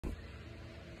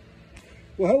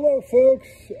Well, hello, folks.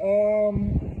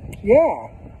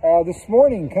 This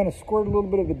morning kind of scored a little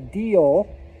bit of a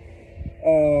deal.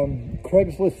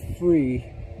 Craigslist free.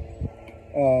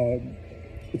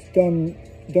 It's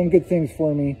done good things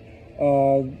for me.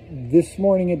 This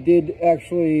morning it did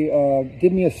actually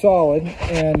did me a solid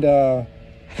and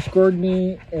scored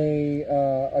me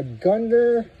a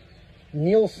Gunnar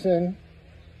Nielsen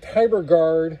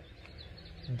Tibergaard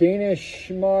Danish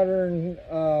modern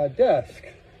desk.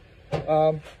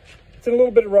 It's in a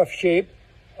little bit of rough shape.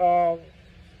 I'm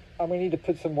gonna need to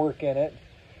put some work in it,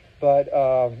 but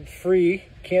free,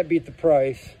 can't beat the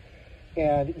price.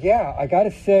 And yeah, I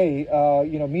gotta say,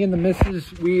 me and the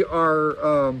missus, we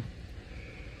are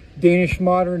Danish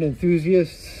modern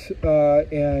enthusiasts,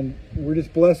 and we're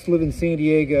just blessed to live in San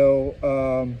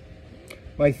Diego.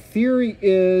 My theory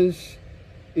is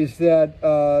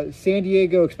that San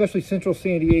Diego, especially central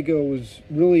San Diego, was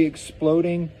really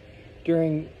exploding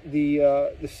during the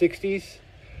 60s.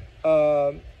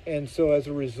 And so as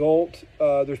a result,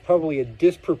 there's probably a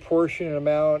disproportionate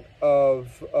amount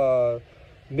of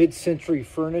mid-century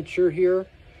furniture here.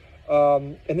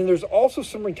 And then there's also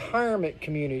some retirement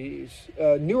communities,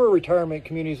 newer retirement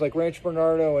communities like Rancho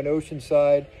Bernardo and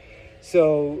Oceanside.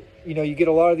 So, you get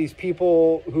a lot of these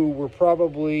people who were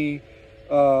probably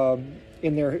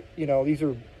in their, these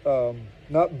are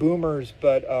not boomers,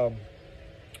 but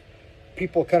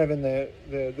people kind of in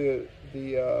the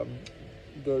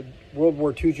World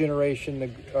War II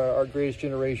generation, our greatest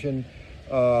generation,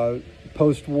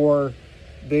 post-war.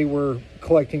 They were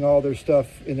collecting all their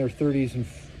stuff in their 30s and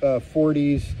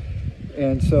 40s,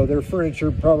 and so their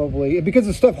furniture probably, because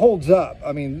the stuff holds up.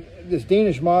 I mean, this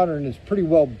Danish modern is pretty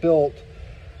well built,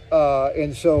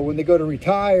 and so when they go to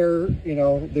retire,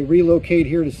 they relocate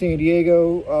here to San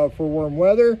Diego for warm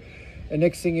weather, and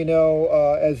next thing you know,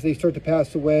 as they start to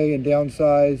pass away and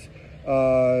downsize,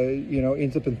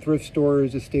 ends up in thrift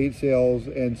stores, estate sales,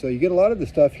 and so you get a lot of the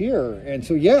stuff here. And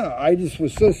so yeah, I just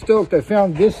was so stoked. I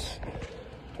found this.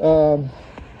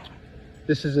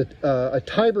 This is a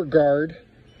Tibergaard.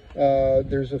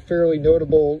 There's a fairly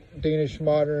notable Danish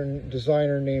modern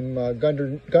designer named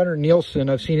Gunnar Nielsen.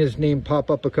 I've seen his name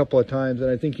pop up a couple of times, and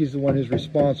I think he's the one who's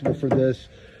responsible for this.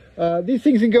 These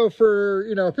things can go for,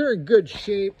 if they're in good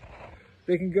shape,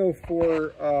 they can go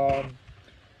for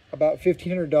about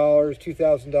 $1,500,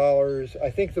 $2,000. I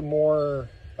think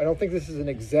I don't think this is an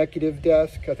executive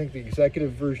desk. I think the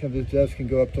executive version of this desk can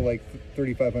go up to like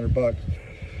 $3,500.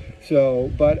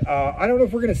 So, but I don't know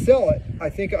if we're going to sell it. I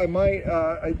think I might,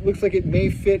 it looks like it may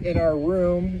fit in our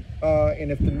room.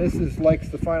 And if the missus likes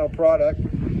the final product,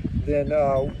 then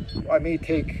I may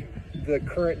take the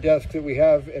current desk that we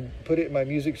have and put it in my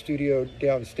music studio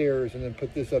downstairs, and then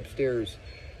put this upstairs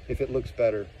if it looks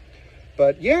better.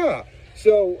 But yeah,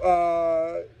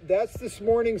 so that's this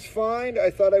morning's find. I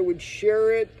thought I would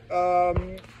share it.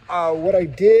 What I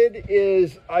did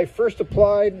is I first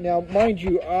applied. Now, mind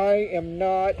you, I am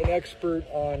not an expert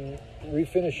on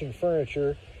refinishing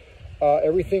furniture.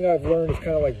 Everything I've learned is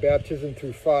kind of like baptism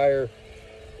through fire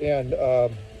and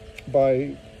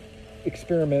by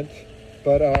experiment.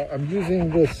 But I'm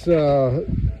using this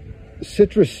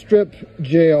citrus strip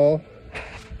gel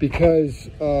because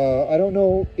I don't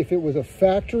know if it was a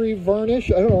factory varnish.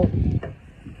 I don't know,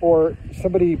 or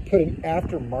somebody put an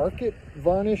aftermarket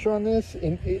varnish on this.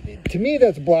 And to me,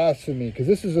 that's blasphemy, because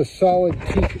this is a solid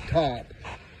teak top.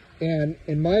 And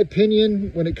in my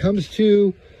opinion, when it comes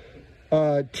to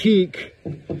teak,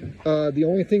 the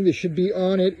only thing that should be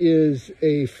on it is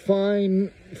a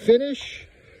fine finish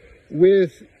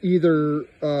with either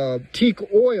teak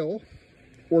oil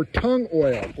or tung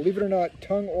oil. Believe it or not,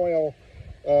 tung oil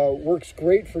works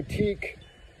great for teak,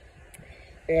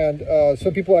 and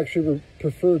some people actually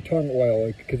prefer tung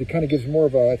oil because it kind of gives more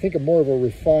of a, I think, more of a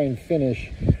refined finish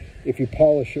if you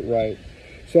polish it right.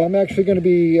 So I'm actually going to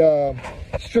be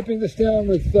stripping this down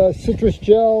with citrus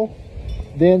gel,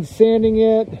 then sanding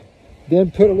it,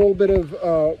 then put a little bit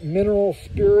of mineral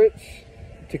spirits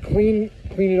to clean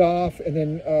it off, and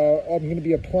then I'm going to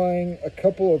be applying a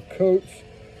couple of coats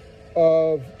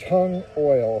of tung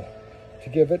oil to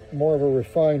give it more of a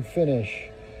refined finish.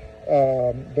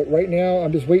 But right now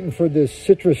I'm just waiting for this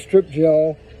citrus strip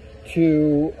gel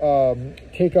to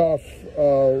take off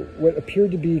what appeared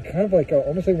to be kind of like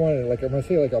almost I want to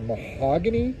say like a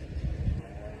mahogany.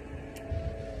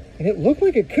 And it looked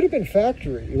like it could have been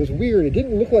factory. It was weird. It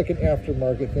didn't look like an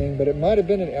aftermarket thing, but it might have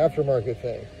been an aftermarket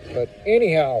thing. But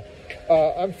anyhow,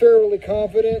 I'm fairly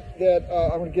confident that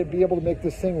I'm going to be able to make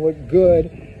this thing look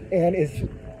good. And it's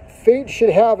fate should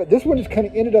have it. This one just kind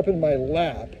of ended up in my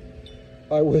lap.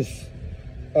 I was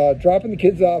dropping the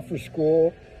kids off for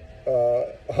school,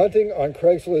 hunting on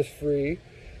Craigslist free,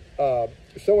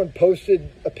 someone posted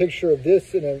a picture of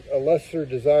this in a lesser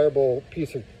desirable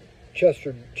piece of chest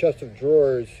of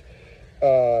drawers.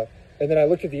 And then I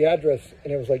looked at the address,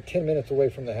 and it was like 10 minutes away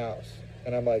from the house.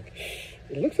 And I'm like,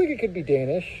 it looks like it could be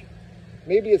Danish.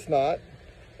 Maybe it's not.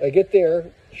 I get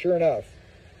there, sure enough,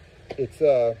 it's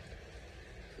a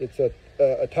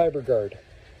Tibergaard,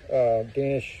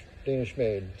 Danish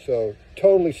made. So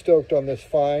totally stoked on this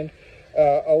find.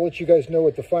 I'll let you guys know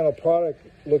what the final product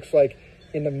looks like.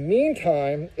 In the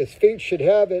meantime, as fate should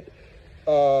have it,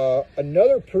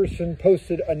 another person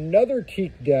posted another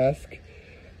teak desk.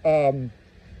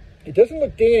 It doesn't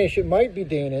look Danish. It might be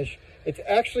Danish. It's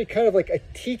actually kind of like a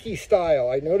tiki style.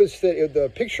 I noticed that the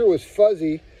picture was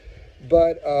fuzzy,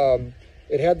 but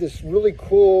it had this really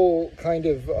cool kind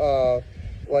of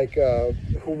like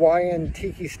Hawaiian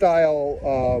tiki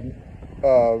style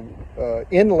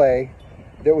inlay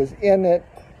that was in it.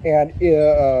 And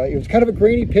it was kind of a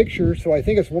grainy picture, so I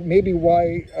think it's maybe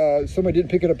why somebody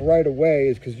didn't pick it up right away,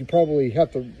 is because you probably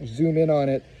have to zoom in on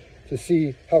it to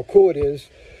see how cool it is.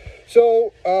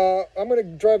 So I'm going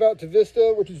to drive out to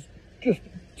Vista, which is just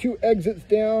 2 exits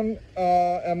down.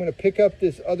 I'm going to pick up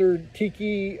this other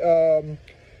tiki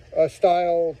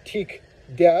style teak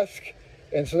desk,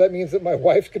 and so that means that my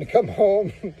wife's going to come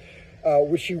home.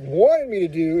 What she wanted me to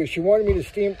do is she wanted me to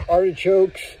steam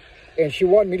artichokes, and she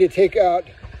wanted me to take out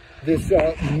this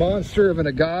monster of an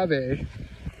agave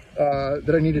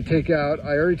that I need to take out.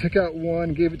 I already took out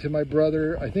one, gave it to my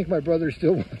brother. I think my brother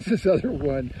still wants this other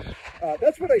one.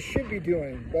 That's what I should be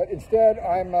doing, but instead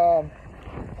I'm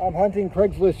hunting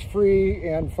Craigslist free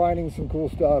and finding some cool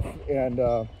stuff, and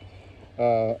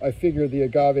I figure the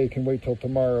agave can wait till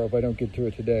tomorrow if I don't get to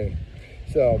it today.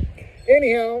 So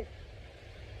anyhow,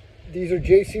 these are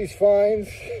JC's finds.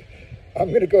 I'm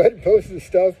going to go ahead and post this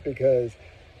stuff because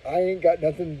I ain't got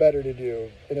nothing better to do.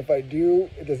 And if I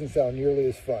do, it doesn't sound nearly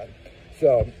as fun.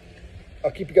 So I'll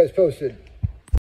keep you guys posted.